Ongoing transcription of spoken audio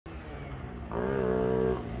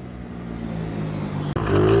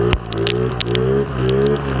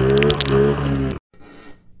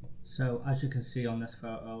So as you can see on this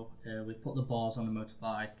photo, we put the balls on the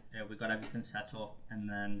motorbike, we got everything set up, and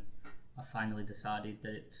then I finally decided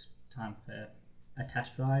that it's time for a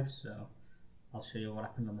test drive. So I'll show you what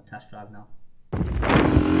happened on the test drive now.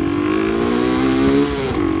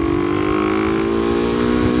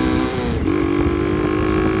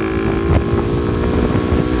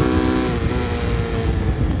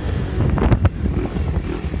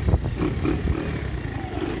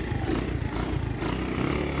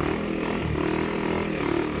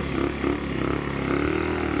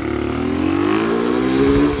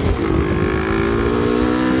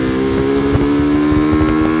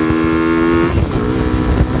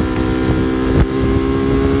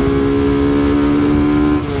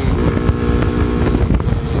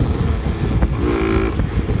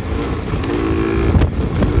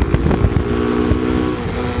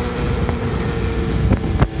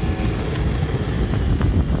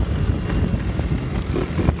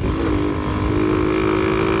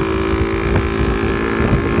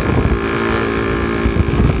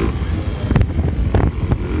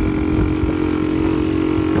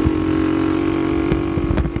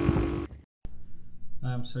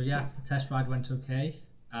 So yeah, the test ride went okay,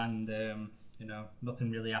 and you know,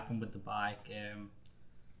 nothing really happened with the bike.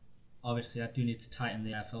 Obviously I do need to tighten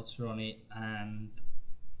the air filter on it and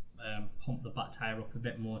pump the back tyre up a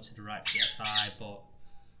bit more to the right PSI, but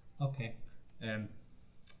okay.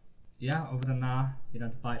 Yeah, other than that, you know,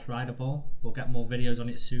 the bike's rideable. We'll get more videos on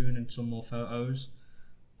it soon and some more photos,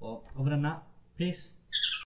 but other than that, peace.